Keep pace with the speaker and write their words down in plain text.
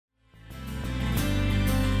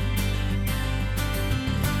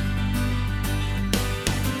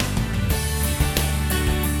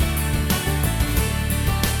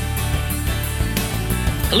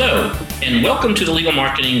Hello, and welcome to the Legal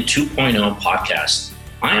Marketing 2.0 podcast.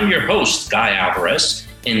 I am your host, Guy Alvarez,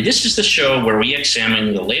 and this is the show where we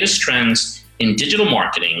examine the latest trends in digital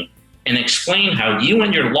marketing and explain how you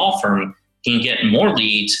and your law firm can get more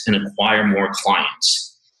leads and acquire more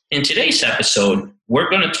clients. In today's episode, we're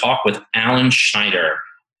going to talk with Alan Schneider,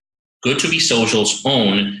 Good2Be Social's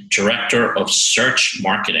own Director of Search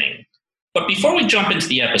Marketing. But before we jump into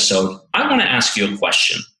the episode, I want to ask you a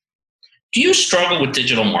question. Do you struggle with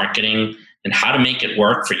digital marketing and how to make it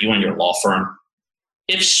work for you and your law firm?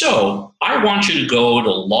 If so, I want you to go to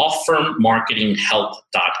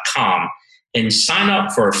lawfirmmarketinghelp.com and sign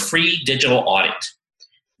up for a free digital audit.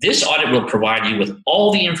 This audit will provide you with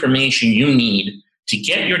all the information you need to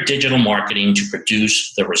get your digital marketing to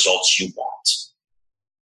produce the results you want.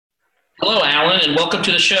 Hello, Alan, and welcome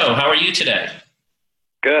to the show. How are you today?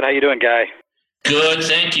 Good. How you doing, Guy? Good,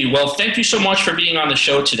 thank you. Well, thank you so much for being on the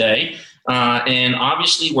show today. And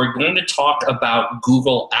obviously, we're going to talk about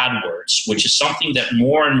Google AdWords, which is something that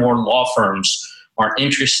more and more law firms are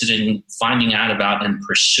interested in finding out about and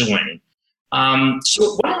pursuing.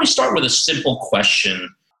 So why don't we start with a simple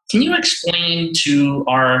question? Can you explain to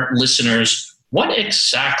our listeners what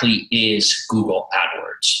exactly is Google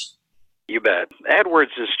AdWords? You bet.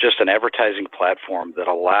 AdWords is just an advertising platform that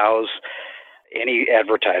allows any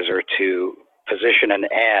advertiser to position an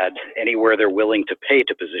ad anywhere they're willing to pay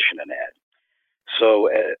to position an ad. So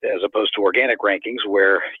as opposed to organic rankings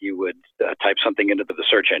where you would type something into the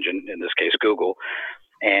search engine, in this case Google,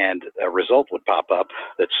 and a result would pop up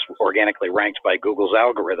that's organically ranked by Google's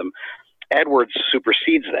algorithm, AdWords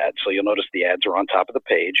supersedes that. So you'll notice the ads are on top of the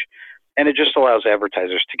page, and it just allows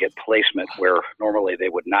advertisers to get placement where normally they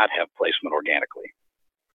would not have placement organically.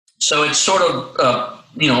 So it's sort of,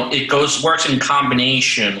 works in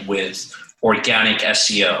combination with organic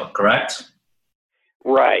SEO, correct?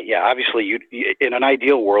 Right. Yeah. Obviously, in an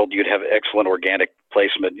ideal world, you'd have excellent organic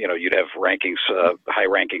placement. You'd have rankings, high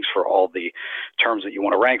rankings for all the terms that you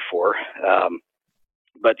want to rank for.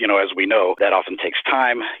 But, as we know, that often takes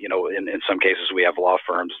time. In some cases, we have law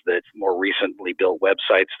firms that more recently built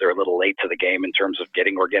websites. They're a little late to the game in terms of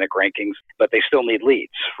getting organic rankings, but they still need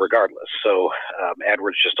leads regardless. So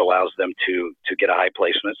AdWords just allows them to get a high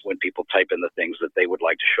placement when people type in the things that they would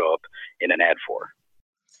like to show up in an ad for.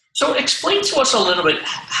 So explain to us a little bit,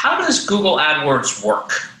 how does Google AdWords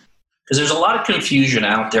work? Because there's a lot of confusion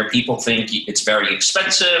out there. People think it's very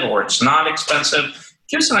expensive or it's not expensive.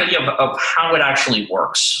 Give us an idea of how it actually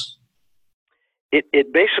works.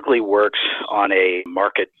 It basically works on a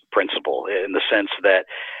market principle in the sense that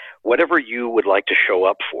whatever you would like to show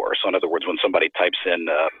up for. So in other words, when somebody types in,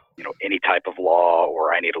 any type of law,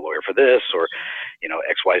 or I need a lawyer for this, or,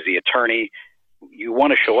 XYZ attorney, you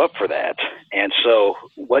want to show up for that. And so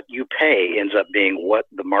what you pay ends up being what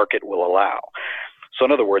the market will allow. So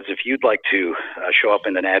in other words, if you'd like to show up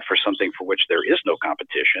in an ad for something for which there is no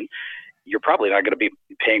competition, you're probably not going to be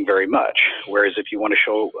paying very much. Whereas if you want to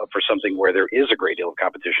show up for something where there is a great deal of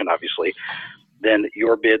competition, obviously, then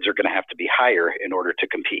your bids are going to have to be higher in order to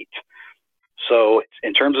compete. So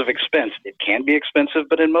in terms of expense, it can be expensive,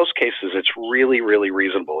 but in most cases, it's really, really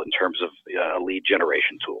reasonable in terms of a lead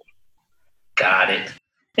generation tool. Got it.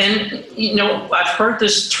 And, I've heard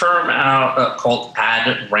this term out called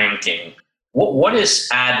ad ranking. What is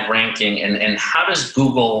ad ranking, and how does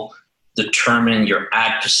Google determine your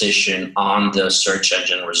ad position on the search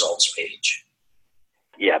engine results page?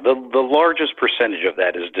 Yeah, the largest percentage of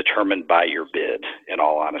that is determined by your bid, in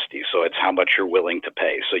all honesty. So it's how much you're willing to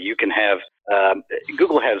pay. So you can have,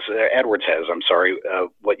 AdWords has,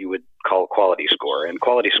 what you would call a quality score. And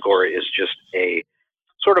quality score is just a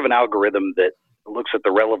sort of an algorithm that looks at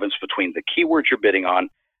the relevance between the keywords you're bidding on,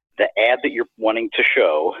 the ad that you're wanting to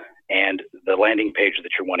show, and the landing page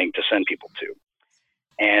that you're wanting to send people to.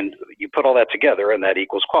 And you put all that together, and that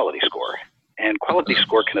equals quality score. And quality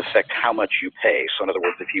score can affect how much you pay. So in other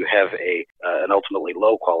words, if you have an ultimately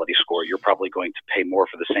low quality score, you're probably going to pay more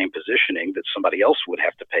for the same positioning that somebody else would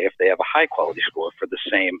have to pay if they have a high quality score for the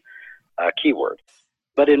same keyword.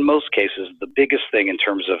 But in most cases, the biggest thing in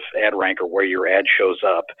terms of ad rank or where your ad shows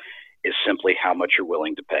up is simply how much you're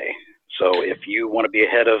willing to pay. So if you want to be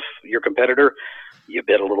ahead of your competitor, you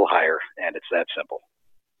bid a little higher, and it's that simple.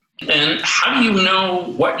 And how do you know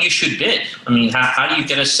what you should bid? I mean, how do you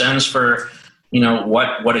get a sense for,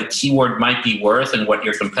 what a keyword might be worth and what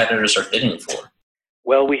your competitors are bidding for?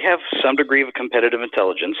 Well, we have some degree of competitive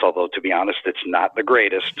intelligence, although to be honest, it's not the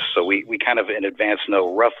greatest. So we kind of in advance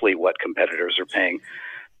know roughly what competitors are paying,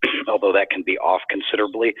 although that can be off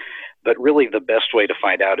considerably. But really the best way to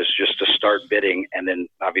find out is just to start bidding, and then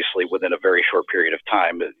obviously within a very short period of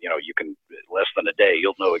time, you can, less than a day,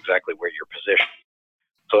 you'll know exactly where you're positioned.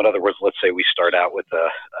 So in other words, let's say we start out with a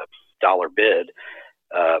dollar bid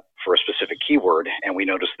for a specific keyword, and we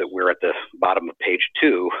notice that we're at the bottom of page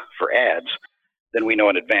 2 for ads, then we know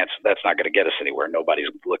in advance that's not going to get us anywhere. Nobody's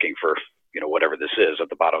looking for, whatever this is at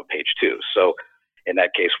the bottom of page 2. So in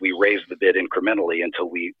that case, we raise the bid incrementally until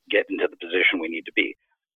we get into the position we need to be.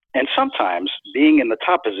 And sometimes being in the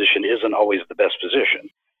top position isn't always the best position.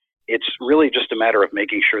 It's really just a matter of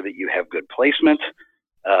making sure that you have good placement.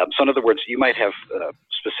 So in other words, you might have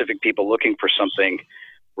specific people looking for something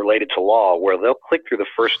related to law where they'll click through the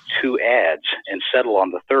first 2 ads and settle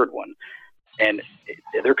on the third one. And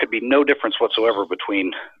there could be no difference whatsoever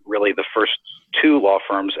between really the first 2 law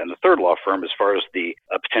firms and the third law firm as far as the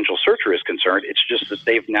potential searcher is concerned. It's just that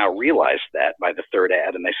they've now realized that by the third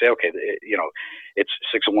ad, and they say, okay, it's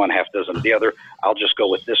 6 of one, half dozen of the other. I'll just go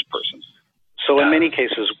with this person. So in many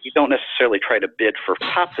cases, we don't necessarily try to bid for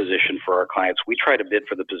top position for our clients. We try to bid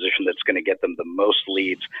for the position that's going to get them the most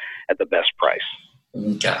leads at the best price.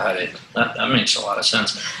 Got it. That makes a lot of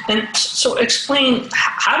sense. And so explain,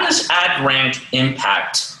 how does ad rank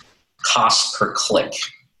impact cost per click?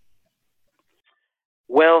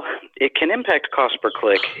 Well, it can impact cost per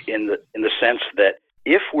click in the sense that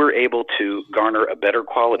if we're able to garner a better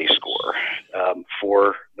quality score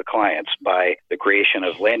for the clients by the creation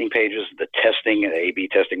of landing pages, the testing and A/B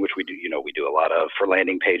testing, which we do a lot of for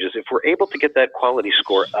landing pages, if we're able to get that quality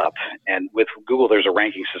score up, and with Google there's a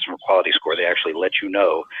ranking system for quality score, they actually let you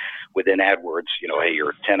know within AdWords, hey,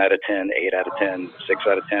 you're 10 out of 10, 8 out of 10, 6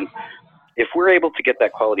 out of 10. If we're able to get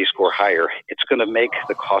that quality score higher, it's going to make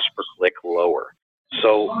the cost per click lower.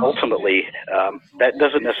 So ultimately, that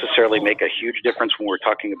doesn't necessarily make a huge difference when we're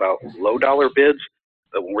talking about low dollar bids,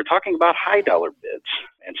 but when we're talking about high dollar bids,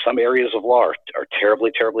 and some areas of law are terribly,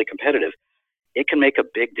 terribly competitive, it can make a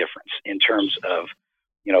big difference in terms of,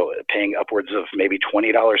 paying upwards of maybe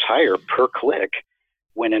 $20 higher per click,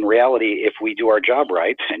 when in reality, if we do our job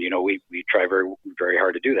right, and, we try very, very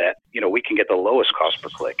hard to do that, we can get the lowest cost per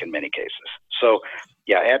click in many cases. So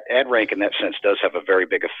yeah, ad rank in that sense does have a very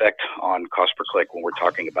big effect on cost per click when we're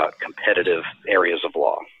talking about competitive areas of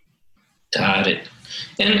law. Got it.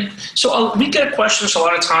 And so we get questions a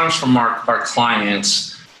lot of times from our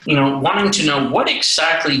clients, wanting to know what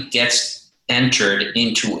exactly gets entered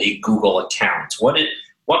into a Google account.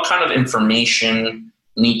 What kind of information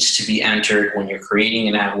needs to be entered when you're creating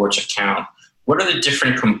an AdWords account? What are the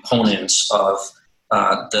different components of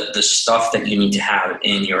the stuff that you need to have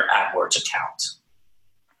in your AdWords account?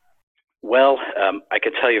 Well, I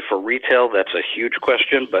can tell you for retail, that's a huge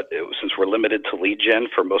question, but since we're limited to lead gen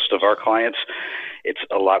for most of our clients, it's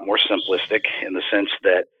a lot more simplistic in the sense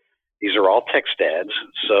that these are all text ads.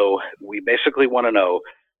 So we basically want to know,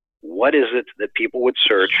 what is it that people would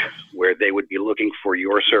search where they would be looking for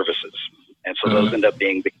your services? And so those end up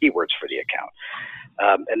being the keywords for the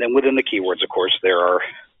account. And then within the keywords, of course, there are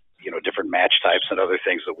different match types and other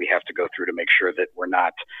things that we have to go through to make sure that we're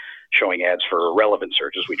not showing ads for irrelevant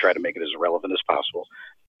searches. We try to make it as relevant as possible.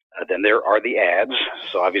 Then there are the ads.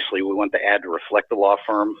 So obviously we want the ad to reflect the law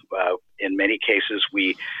firm. In many cases,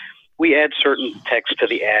 we add certain text to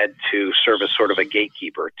the ad to serve as sort of a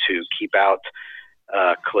gatekeeper to keep out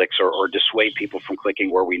clicks or dissuade people from clicking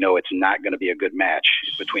where we know it's not going to be a good match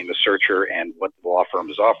between the searcher and what the law firm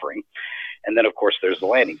is offering. And then, of course, there's the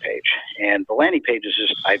landing page. And the landing page is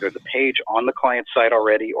just either the page on the client site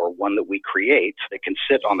already or one that we create that can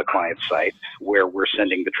sit on the client site where we're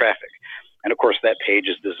sending the traffic. And, of course, that page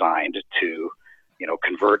is designed to,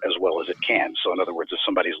 convert as well as it can. So, in other words, if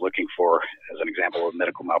somebody's looking for, as an example, a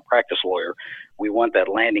medical malpractice lawyer, we want that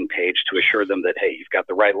landing page to assure them that, hey, you've got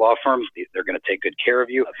the right law firm. They're going to take good care of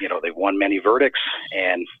you. They've won many verdicts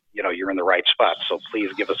and, you're in the right spot. So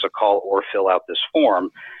please give us a call or fill out this form.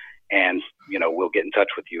 And, we'll get in touch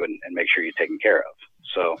with you and make sure you're taken care of.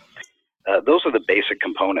 So those are the basic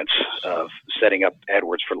components of setting up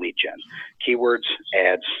AdWords for lead gen: keywords,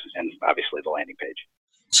 ads, and obviously the landing page.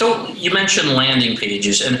 So you mentioned landing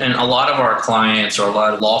pages, and a lot of our clients or a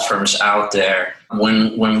lot of law firms out there,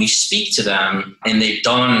 when we speak to them and they've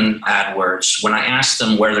done AdWords, when I ask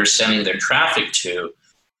them where they're sending their traffic to,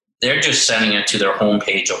 they're just sending it to their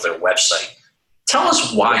homepage of their website. Tell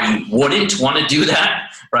us why you wouldn't want to do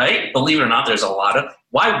that, right? Believe it or not, there's a lot of,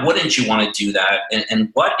 why wouldn't you want to do that? And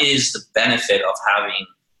what is the benefit of having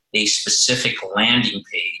a specific landing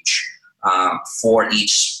page for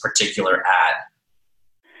each particular ad?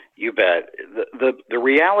 You bet. The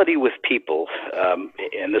reality with people,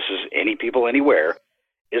 and this is any people anywhere,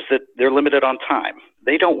 is that they're limited on time.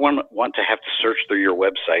 They don't want to have to search through your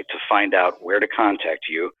website to find out where to contact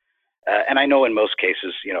you. And I know in most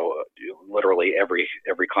cases, literally every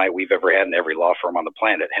client we've ever had and every law firm on the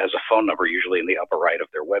planet has a phone number usually in the upper right of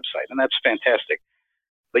their website, and that's fantastic.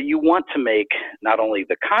 But you want to make not only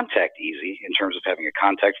the contact easy in terms of having a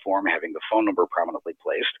contact form, having the phone number prominently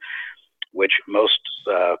placed, which most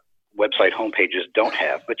website homepages don't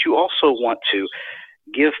have, but you also want to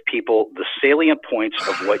give people the salient points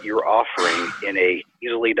of what you're offering in a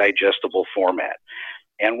easily digestible format.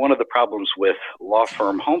 And one of the problems with law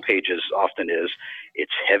firm homepages often is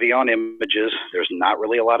it's heavy on images. There's not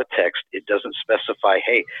really a lot of text. It doesn't specify,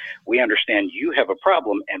 hey, we understand you have a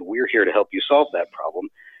problem and we're here to help you solve that problem.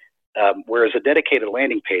 Whereas a dedicated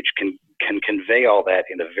landing page can convey all that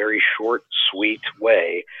in a very short, sweet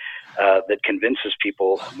way that convinces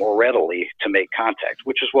people more readily to make contact,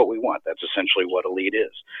 which is what we want. That's essentially what a lead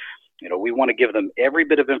is. We want to give them every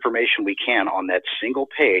bit of information we can on that single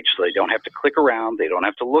page so they don't have to click around, they don't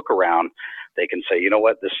have to look around. They can say, you know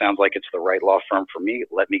what, this sounds like it's the right law firm for me.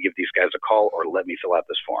 Let me give these guys a call or let me fill out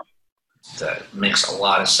this form. That makes a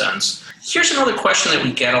lot of sense. Here's another question that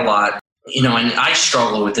we get a lot, and I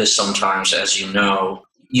struggle with this sometimes, as you know.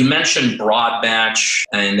 You mentioned broad match,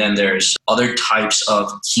 and then there's other types of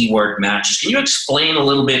keyword matches. Can you explain a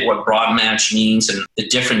little bit what broad match means and the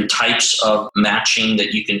different types of matching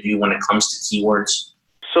that you can do when it comes to keywords?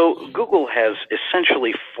 So Google has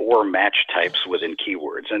essentially 4 match types within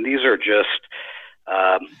keywords, and these are just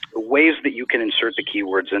ways that you can insert the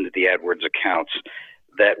keywords into the AdWords accounts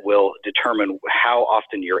that will determine how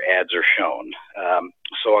often your ads are shown.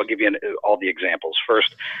 So I'll give you all the examples.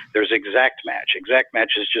 First, there's exact match. Exact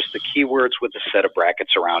match is just the keywords with a set of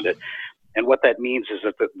brackets around it. And what that means is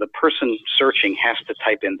that the person searching has to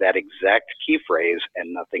type in that exact key phrase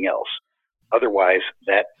and nothing else. Otherwise,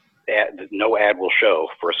 no ad will show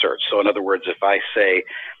for a search. So in other words, if I say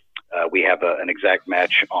we have an exact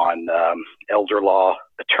match on elder law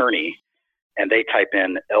attorney, and they type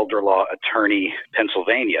in elder law attorney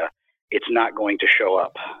Pennsylvania, it's not going to show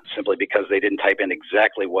up simply because they didn't type in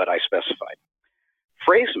exactly what I specified.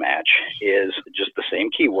 Phrase match is just the same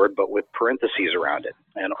keyword but with parentheses around it.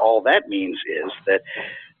 And all that means is that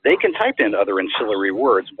they can type in other ancillary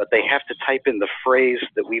words, but they have to type in the phrase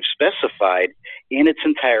that we've specified in its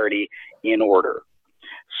entirety in order.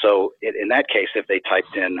 So in that case, if they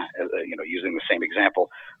typed in, using the same example,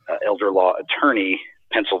 elder law attorney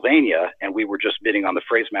Pennsylvania, and we were just bidding on the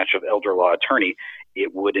phrase match of elder law attorney,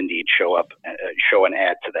 it would indeed show an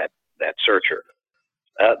ad to that searcher.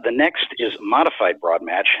 The next is modified broad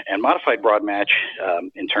match, and modified broad match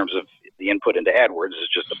in terms of the input into AdWords is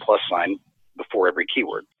just a plus sign before every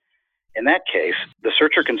keyword. In that case, the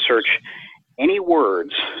searcher can search any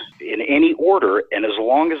words in any order, and as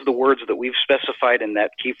long as the words that we've specified in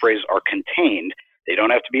that key phrase are contained, they don't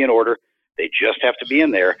have to be in order, they just have to be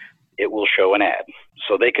in there, it will show an ad.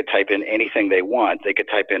 So they could type in anything they want. They could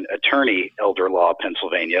type in attorney elder law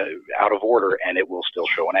Pennsylvania out of order, and it will still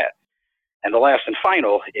show an ad. And the last and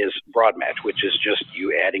final is broad match, which is just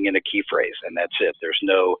you adding in a key phrase, and that's it. There's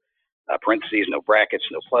no parentheses, no brackets,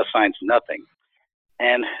 no plus signs, nothing.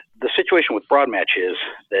 And the situation with broad match is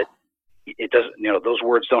that it doesn't, those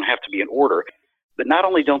words don't have to be in order, but not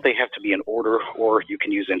only don't they have to be in order, or you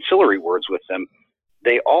can use ancillary words with them,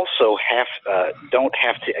 they also don't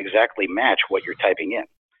have to exactly match what you're typing in.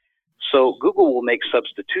 So Google will make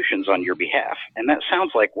substitutions on your behalf. And that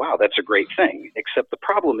sounds like, wow, that's a great thing. Except the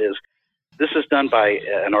problem is this is done by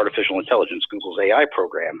an artificial intelligence, Google's AI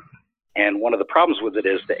program. And one of the problems with it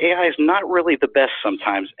is the AI is not really the best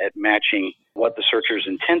sometimes at matching what the searcher's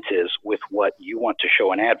intent is with what you want to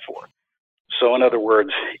show an ad for. So in other words,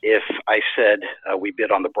 if I said we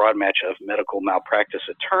bid on the broad match of medical malpractice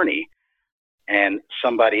attorney, and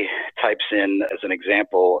somebody types in, as an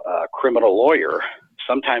example, criminal lawyer,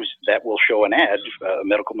 sometimes that will show an ad, a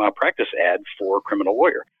medical malpractice ad for criminal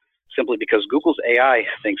lawyer, simply because Google's AI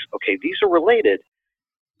thinks, okay, these are related,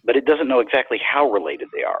 but it doesn't know exactly how related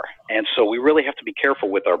they are. And so we really have to be careful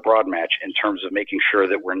with our broad match in terms of making sure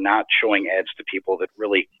that we're not showing ads to people that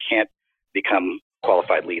really can't become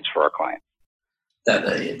qualified leads for our client.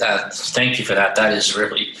 Thank you for that. That is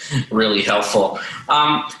really, really helpful.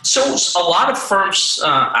 So a lot of firms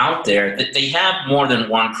out there, they have more than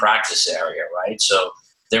one practice area, right? So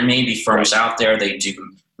there may be firms out there, they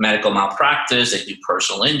do medical malpractice, they do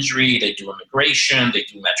personal injury, they do immigration, they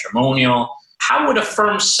do matrimonial. How would a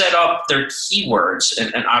firm set up their keywords?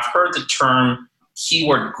 And I've heard the term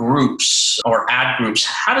keyword groups or ad groups.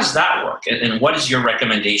 How does that work? And what is your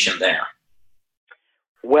recommendation there?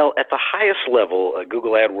 Well, at the highest level,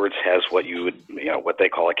 Google AdWords has what they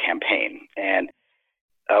call a campaign. And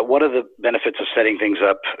One of the benefits of setting things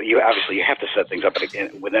up, you have to set things up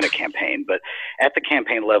within a campaign, but at the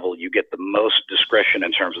campaign level, you get the most discretion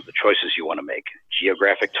in terms of the choices you want to make.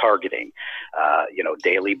 Geographic targeting,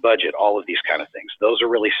 daily budget, all of these kind of things. Those are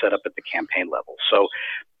really set up at the campaign level. So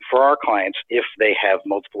for our clients, if they have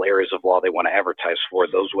multiple areas of law they want to advertise for,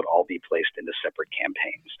 those would all be placed into separate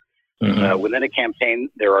campaigns. Mm-hmm. Within a campaign,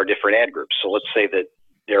 there are different ad groups. So let's say that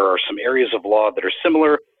there are some areas of law that are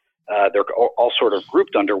similar. They're all sort of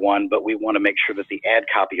grouped under one, but we want to make sure that the ad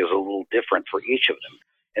copy is a little different for each of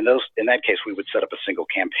them. In that case, we would set up a single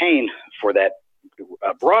campaign for that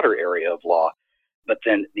broader area of law, but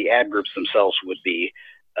then the ad groups themselves would be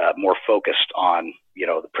more focused on,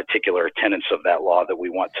 the particular tenets of that law that we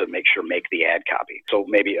want to make sure make the ad copy. So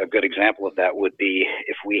maybe a good example of that would be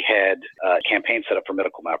if we had a campaign set up for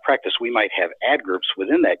medical malpractice, we might have ad groups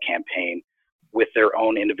within that campaign with their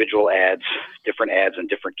own individual ads, different ads and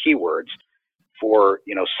different keywords for,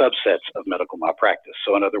 subsets of medical malpractice.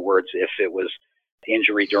 So in other words, if it was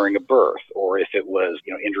injury during a birth, or if it was,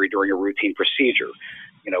 injury during a routine procedure,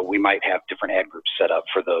 we might have different ad groups set up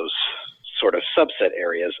for those sort of subset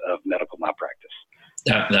areas of medical malpractice.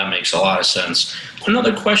 That makes a lot of sense.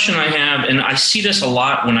 Another question I have, and I see this a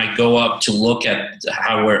lot when I go up to look at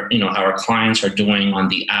how our clients are doing on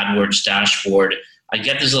the AdWords dashboard. I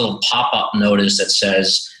get this little pop-up notice that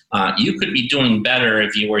says, you could be doing better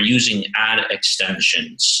if you were using ad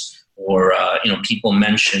extensions, or people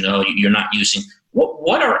mention, you're not using.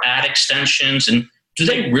 What are ad extensions, and do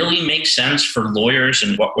they really make sense for lawyers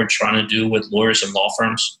and what we're trying to do with lawyers and law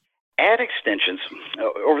firms? Ad extensions,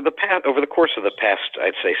 over the course of the past,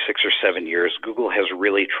 I'd say 6 or 7 years, Google has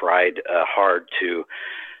really tried hard to,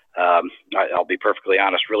 I'll be perfectly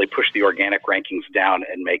honest, really push the organic rankings down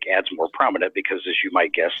and make ads more prominent, because as you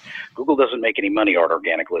might guess, Google doesn't make any money on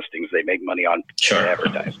organic listings. They make money on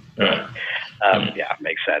advertising. Right. Yeah,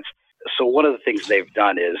 makes sense. So one of the things they've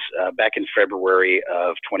done is back in February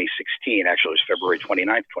of 2016, actually it was February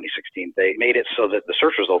 29th, 2016, they made it so that the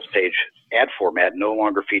search results page ad format no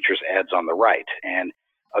longer features ads on the right. And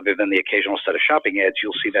other than the occasional set of shopping ads,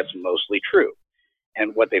 you'll see that's mostly true.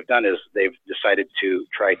 And what they've done is they've decided to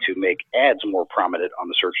try to make ads more prominent on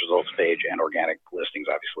the search results page, and organic listings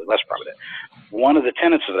obviously less prominent. One of the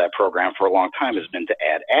tenets of that program for a long time has been to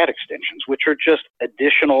add ad extensions, which are just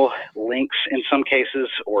additional links in some cases,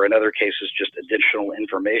 or in other cases just additional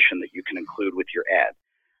information that you can include with your ad.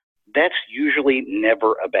 That's usually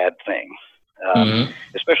never a bad thing,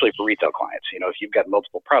 especially for retail clients. If you've got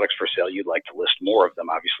multiple products for sale, you'd like to list more of them,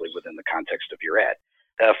 obviously, within the context of your ad.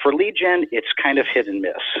 For lead gen, it's kind of hit and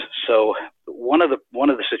miss. So one of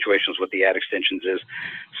the situations with the ad extensions is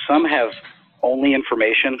some have only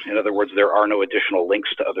information. In other words, there are no additional links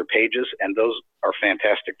to other pages, and those are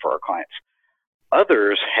fantastic for our clients.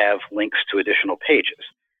 Others have links to additional pages.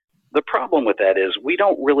 The problem with that is we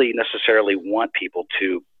don't really necessarily want people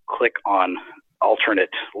to click on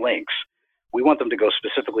alternate links. We want them to go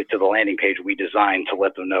specifically to the landing page we designed to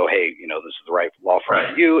let them know, hey, this is the right law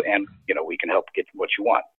firm for you, and, we can help get what you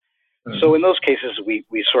want. Mm-hmm. So in those cases, we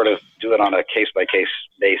sort of do it on a case-by-case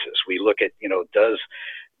basis. We look at,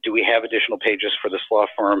 do we have additional pages for this law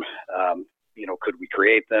firm? Could we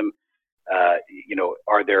create them?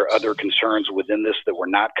 Are there other concerns within this that we're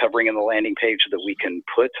not covering in the landing page that we can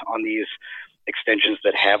put on these extensions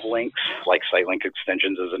that have links, like site link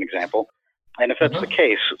extensions as an example? And if that's the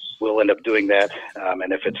case, we'll end up doing that.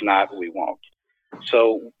 And if it's not, we won't.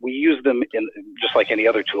 So we use them just like any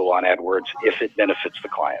other tool on AdWords if it benefits the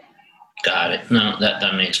client. Got it. No,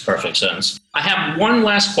 that makes perfect sense. I have one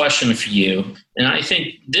last question for you, and I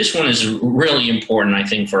think this one is really important, I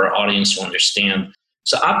think, for our audience to understand.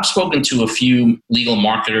 So I've spoken to a few legal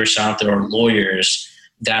marketers out there, or lawyers,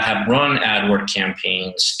 that have run AdWords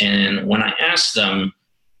campaigns, and when I ask them,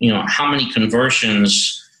 how many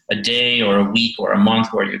conversions a day or a week or a month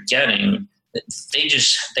where you're getting,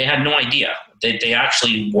 they had no idea. They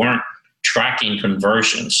actually weren't tracking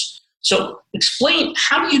conversions. So explain,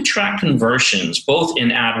 how do you track conversions, both in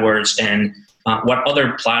AdWords and what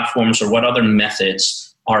other platforms or what other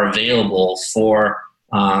methods are available for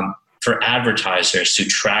advertisers to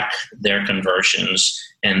track their conversions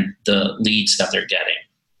and the leads that they're getting?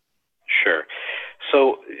 Sure.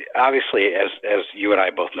 So obviously, as you and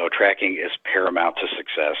I both know, tracking is paramount to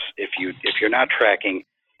success. If you're not tracking,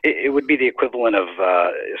 it would be the equivalent of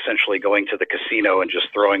essentially going to the casino and just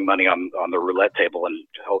throwing money on the roulette table and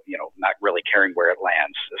not really caring where it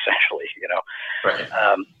lands. Essentially,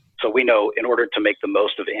 Right. So we know in order to make the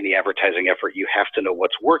most of any advertising effort, you have to know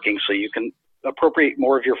what's working, so you can appropriate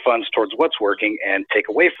more of your funds towards what's working and take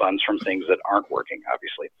away funds from things that aren't working,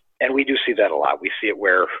 obviously. And we do see that a lot. We see it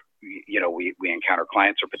where we encounter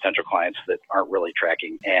clients or potential clients that aren't really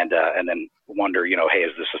tracking and then wonder, hey,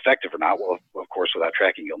 is this effective or not? Well, of course, without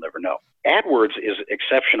tracking, you'll never know. AdWords is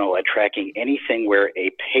exceptional at tracking anything where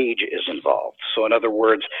a page is involved. So in other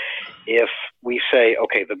words, if we say,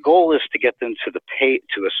 okay, the goal is to get them to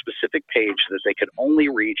to a specific page that they could only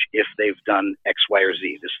reach if they've done X, Y, or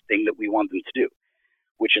Z, this thing that we want them to do,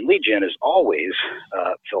 which in lead gen is always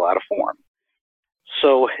fill out a form.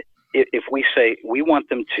 So if we say we want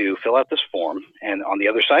them to fill out this form, and on the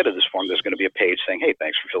other side of this form, there's going to be a page saying, hey,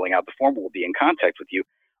 thanks for filling out the form. We'll be in contact with you.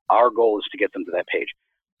 Our goal is to get them to that page.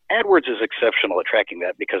 AdWords is exceptional at tracking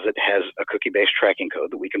that because it has a cookie-based tracking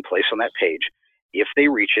code that we can place on that page. If they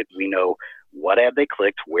reach it, we know what ad they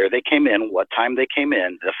clicked, where they came in, what time they came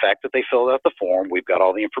in, the fact that they filled out the form. We've got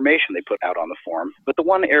all the information they put out on the form. But the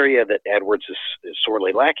one area that AdWords is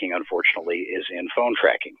sorely lacking, unfortunately, is in phone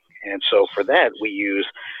tracking. And so for that, we use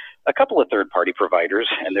a couple of third-party providers,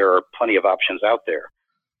 and there are plenty of options out there.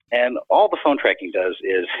 And all the phone tracking does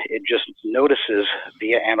is it just notices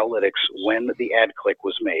via analytics when the ad click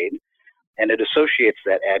was made, and it associates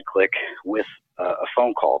that ad click with a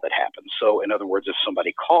phone call that happens. So in other words, if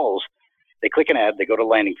somebody calls, they click an ad, they go to a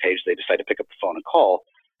landing page, they decide to pick up the phone and call,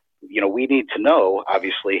 we need to know,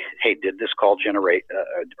 obviously, hey, did this call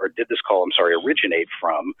originate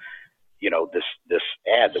from this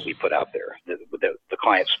ad that we put out there that the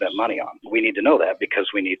client spent money on. We need to know that because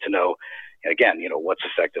we need to know, again, what's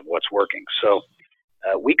effective, what's working. So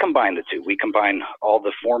we combine the two. We combine all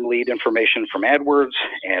the form lead information from AdWords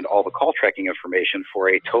and all the call tracking information for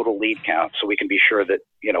a total lead count, so we can be sure that,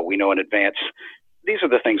 we know in advance, these are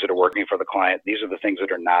the things that are working for the client, these are the things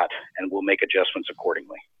that are not, and we'll make adjustments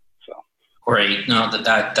accordingly. So. Great. No,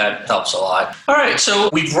 that helps a lot. All right. So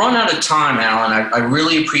we've run out of time, Alan. I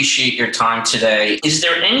really appreciate your time today. Is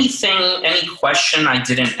there any question I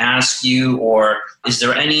didn't ask you, or is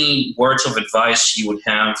there any words of advice you would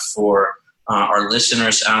have for our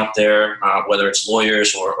listeners out there, whether it's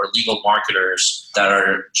lawyers or legal marketers that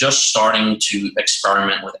are just starting to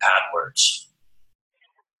experiment with AdWords?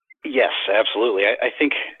 Yes, absolutely. I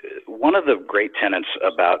think one of the great tenets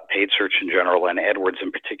about paid search in general and AdWords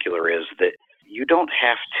in particular is that you don't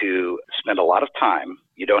have to spend a lot of time,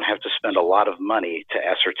 you don't have to spend a lot of money to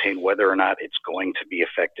ascertain whether or not it's going to be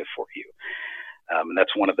effective for you. And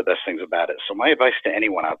that's one of the best things about it. So my advice to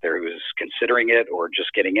anyone out there who is considering it or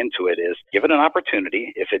just getting into it is give it an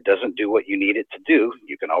opportunity. If it doesn't do what you need it to do,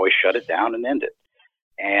 you can always shut it down and end it.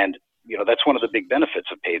 And, that's one of the big benefits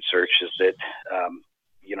of paid search is that,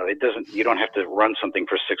 you don't have to run something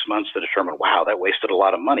for 6 months to determine, wow, that wasted a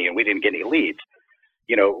lot of money and we didn't get any leads.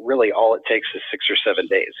 Really all it takes is 6 or 7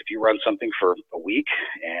 days. If you run something for a week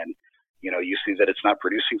and, you see that it's not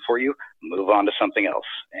producing for you, move on to something else.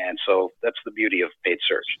 And so that's the beauty of paid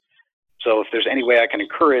search. So if there's any way I can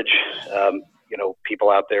encourage,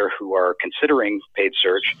 people out there who are considering paid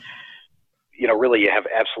search, really you have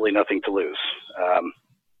absolutely nothing to lose.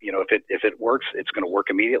 If it works, it's going to work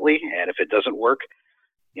immediately. And if it doesn't work,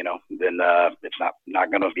 then it's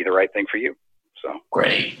not going to be the right thing for you. So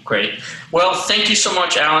Great. Well, thank you so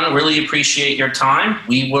much, Alan. Really appreciate your time.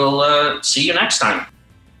 We will see you next time.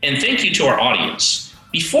 And thank you to our audience.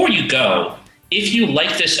 Before you go, if you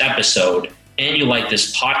like this episode and you like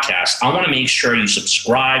this podcast, I want to make sure you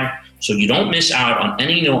subscribe so you don't miss out on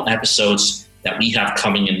any new episodes that we have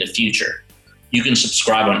coming in the future. You can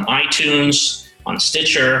subscribe on iTunes, on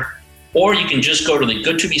Stitcher, or you can just go to the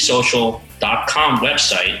goodtobesocial.com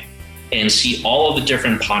website and see all of the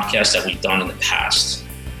different podcasts that we've done in the past.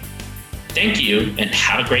 Thank you and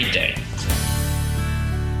have a great day.